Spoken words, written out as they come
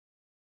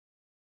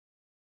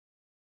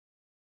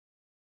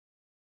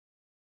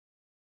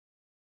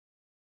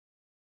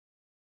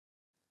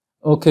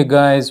Okay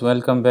guys,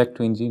 welcome back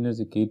to Engineers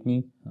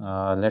Academy.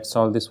 Let's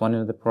solve this one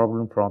another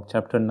problem from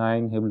chapter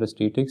 9, Hibbeler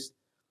statics.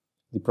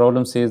 The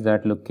problem says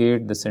that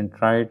locate the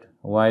centroid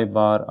y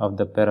bar of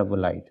the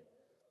parabolite.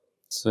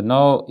 So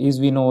now as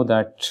we know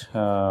that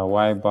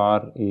y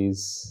bar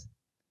is,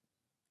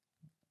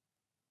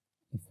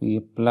 if we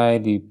apply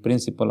the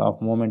principle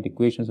of moment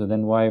equation, so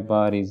then y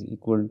bar is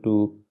equal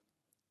to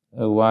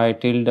y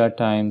tilde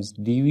times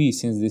dv,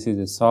 since this is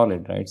a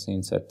solid, right?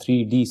 Since a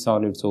 3D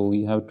solid, so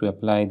we have to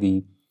apply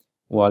the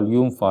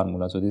volume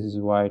formula. So this is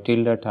y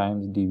tilde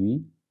times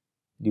dv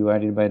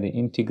divided by the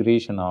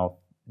integration of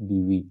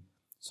dv.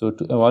 So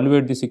to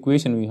evaluate this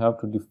equation, we have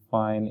to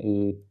define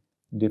a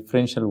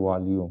differential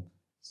volume.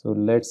 So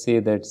let's say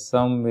that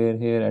somewhere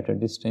here at a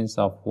distance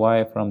of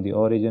y from the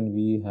origin,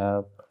 we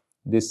have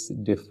this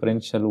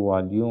differential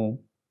volume.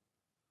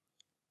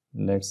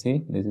 Let's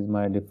say this is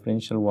my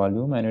differential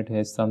volume and it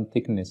has some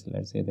thickness.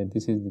 Let's say that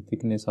this is the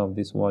thickness of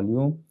this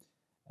volume,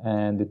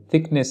 and the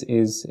thickness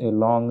is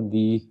along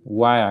the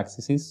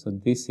y-axis. So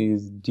this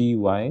is dy,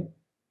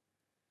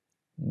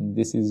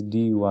 this is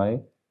dy,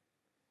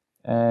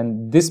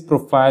 and this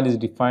profile is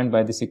defined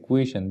by this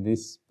equation.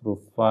 This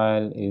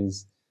profile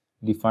is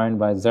defined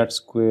by z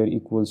square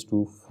equals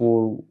to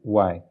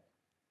 4y.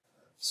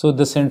 So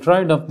the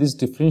centroid of this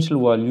differential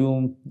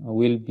volume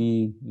will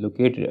be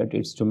located at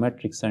its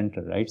geometric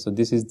center, right? So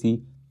this is the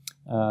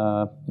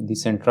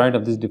centroid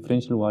of this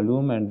differential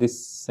volume, and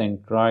this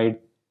centroid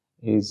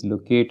is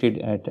located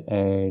at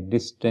a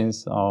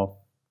distance of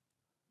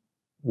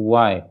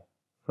y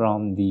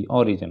from the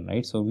origin,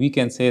 right? So we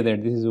can say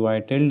that this is y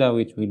tilde,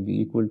 which will be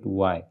equal to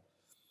y.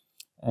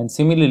 And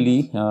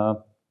similarly,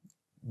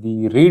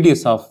 the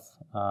radius of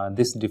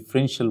this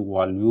differential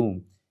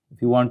volume,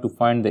 if you want to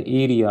find the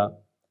area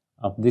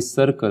of this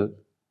circle,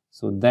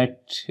 so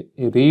that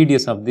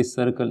radius of this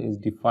circle is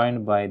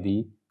defined by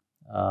this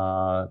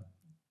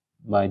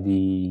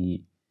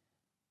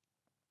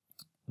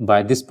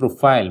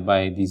profile,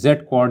 by the z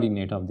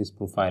coordinate of this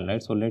profile,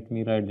 right? So let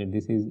me write that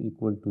this is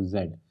equal to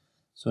z.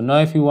 So now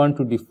if you want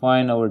to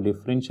define our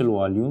differential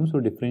volume, so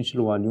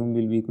differential volume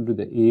will be equal to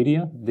the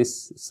area,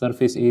 this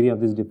surface area of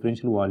this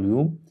differential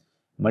volume,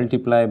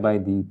 multiplied by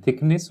the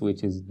thickness,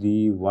 which is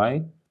dy.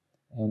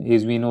 And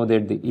as we know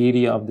that the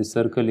area of the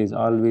circle is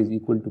always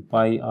equal to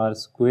pi r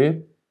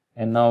square,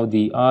 and now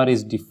the r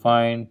is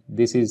defined,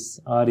 this is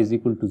r is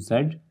equal to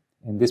z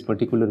in this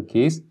particular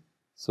case.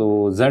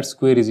 So z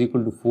square is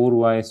equal to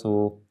 4y,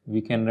 so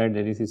we can write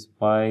that this is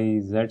pi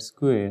z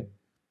square,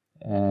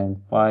 and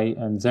pi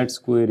and z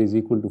square is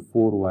equal to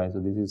 4y, so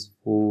this is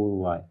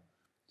 4y.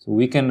 So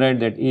we can write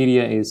that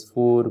area is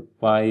 4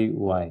 pi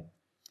y.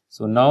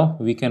 So now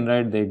we can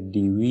write that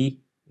dv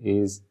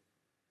is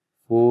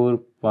 4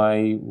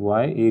 pi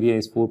y, area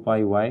is 4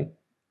 pi y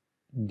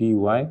dy,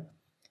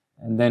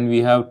 and then we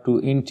have to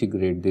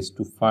integrate this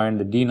to find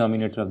the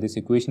denominator of this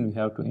equation. We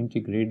have to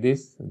integrate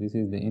this. So this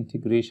is the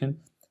integration,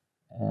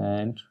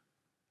 and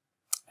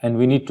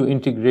we need to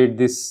integrate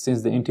this,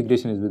 since the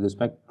integration is with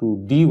respect to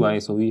dy,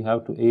 so we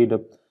have to add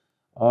up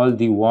all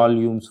the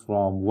volumes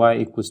from y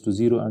equals to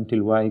 0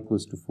 until y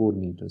equals to 4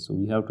 meters. So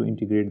we have to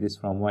integrate this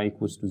from y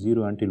equals to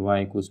 0 until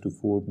y equals to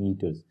 4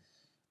 meters.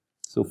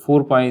 So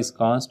 4 pi is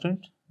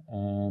constant,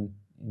 and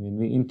when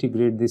we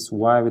integrate this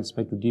y with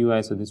respect to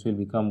dy, so this will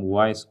become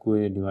y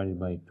square divided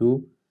by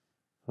 2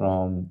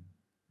 from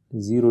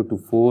 0 to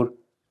 4,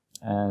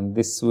 and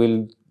this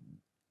will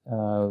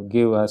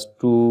give us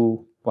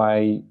 2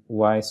 pi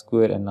y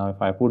square. And now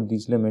if I put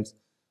these limits,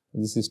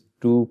 this is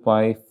 2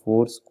 pi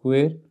 4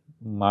 square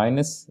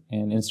minus,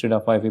 and instead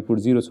of 5 we put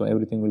 0, so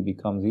everything will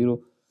become 0.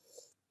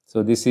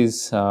 So this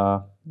is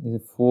 4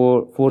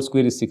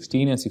 square is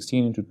 16, and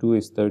 16 into 2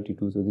 is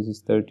 32, so this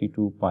is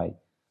 32 pi.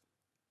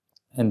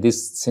 And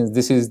this, since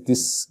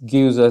this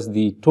gives us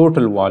the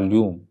total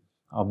volume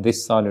of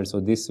this solid, so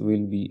this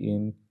will be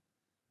in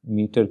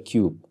meter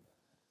cube.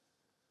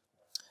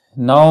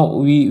 Now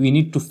we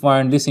need to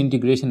find this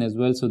integration as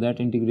well. So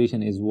that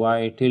integration is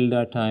y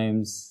tilde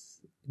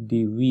times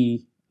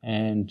dv,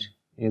 and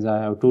as I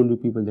have told you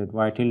people that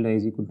y tilde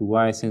is equal to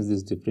y, since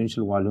this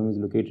differential volume is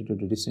located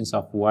at a distance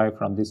of y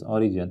from this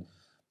origin.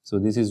 So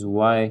this is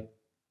y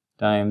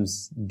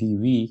times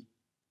dv,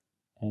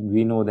 and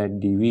we know that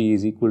dv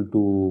is equal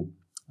to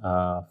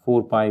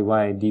 4 pi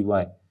y dy.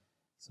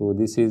 So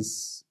this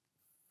is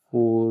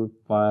 4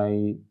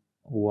 pi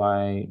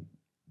y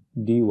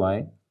dy,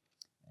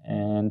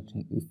 and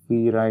if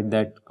we write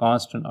that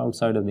constant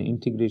outside of the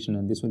integration,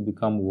 and this will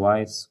become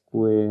y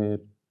square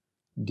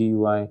dy,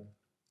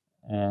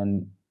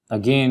 and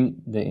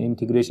again the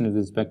integration is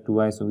with respect to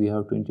y, so we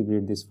have to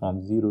integrate this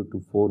from 0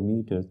 to 4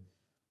 meters.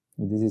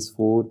 This is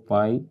 4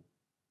 pi,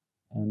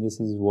 and this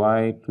is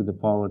y to the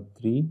power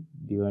 3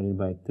 divided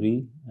by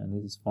 3, and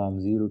this is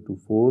from 0 to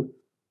 4.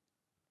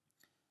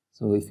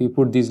 So if we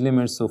put these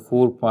limits, so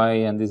 4 pi,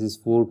 and this is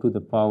 4 to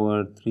the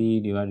power 3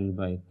 divided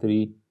by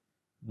 3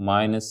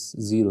 minus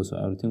 0, so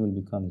everything will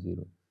become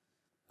 0.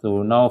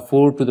 So now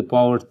 4 to the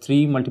power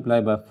 3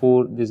 multiplied by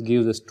 4, this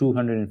gives us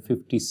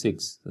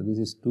 256. So this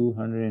is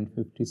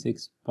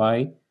 256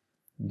 pi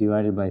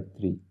divided by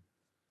 3.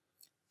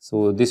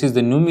 So this is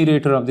the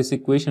numerator of this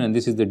equation and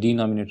this is the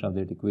denominator of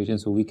that equation.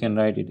 So we can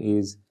write it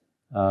is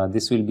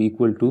this will be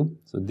equal to,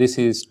 so this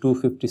is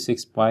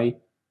 256 pi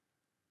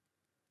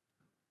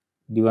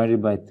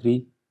divided by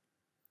 3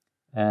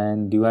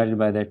 and divided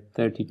by that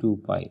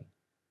 32 pi.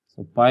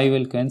 So pi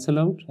will cancel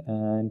out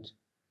and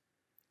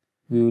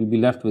we will be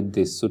left with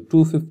this. So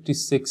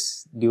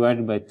 256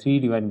 divided by 3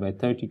 divided by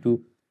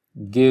 32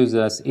 gives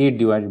us 8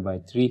 divided by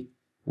 3,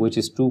 which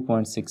is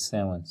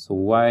 2.67. So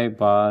y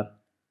bar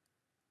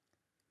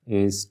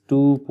is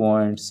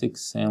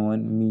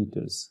 2.67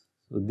 meters.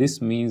 So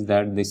this means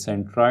that the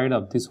centroid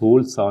of this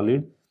whole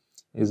solid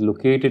is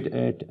located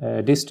at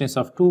a distance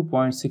of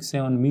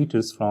 2.67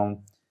 meters from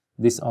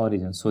this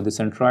origin. So the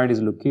centroid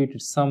is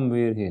located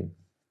somewhere here.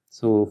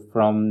 So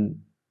from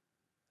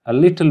a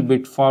little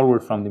bit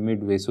forward from the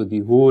midway. So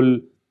the whole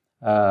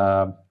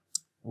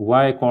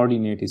y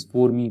coordinate is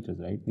 4 meters,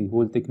 right? The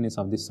whole thickness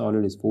of this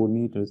solid is 4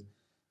 meters.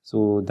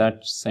 So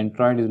that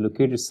centroid is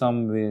located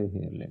somewhere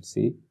here. Let's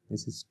see.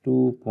 This is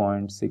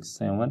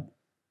 2.67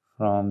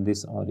 from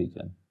this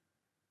origin.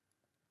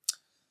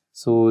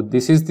 So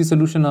this is the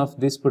solution of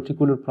this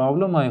particular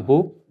problem. I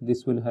hope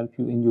this will help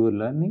you in your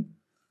learning.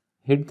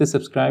 Hit the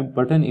subscribe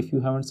button if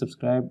you haven't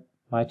subscribed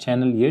my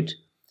channel yet.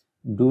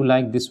 Do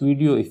like this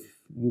video if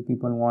you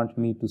people want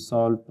me to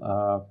solve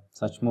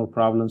such more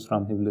problems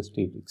from Hibbeler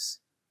statics.